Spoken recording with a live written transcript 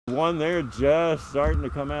One there just starting to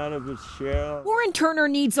come out of its shell. Warren Turner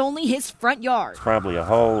needs only his front yard. Probably a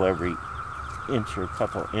hole every inch or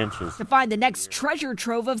couple inches to find the next treasure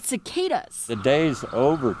trove of cicadas. The day's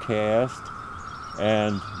overcast,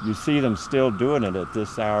 and you see them still doing it at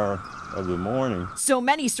this hour of the morning. So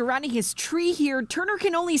many surrounding his tree here, Turner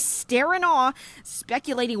can only stare in awe,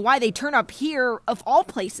 speculating why they turn up here of all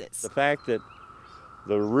places. The fact that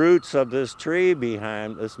the roots of this tree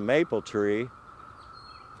behind this maple tree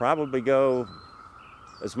probably go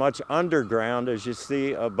as much underground as you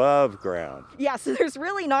see above ground. Yeah, so there's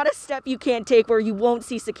really not a step you can't take where you won't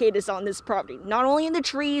see cicadas on this property. Not only in the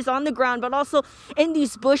trees, on the ground, but also in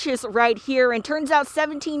these bushes right here. And turns out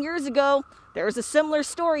 17 years ago, there was a similar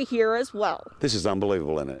story here as well. This is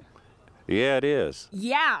unbelievable, isn't it? Yeah, it is.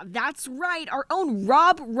 Yeah, that's right. Our own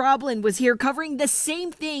Rob Roblin was here covering the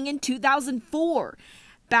same thing in 2004.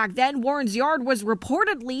 Back then, Warren's yard was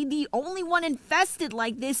reportedly the only one infested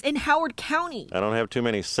like this in Howard County. I don't have too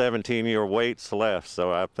many 17-year waits left,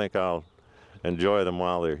 so I think I'll enjoy them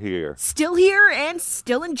while they're here. Still here and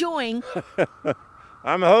still enjoying.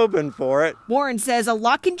 I'm hoping for it. Warren says a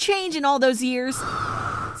lot can change in all those years,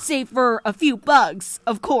 save for a few bugs,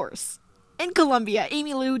 of course. In Columbia,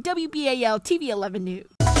 Amy Lou, WBAL-TV 11 News.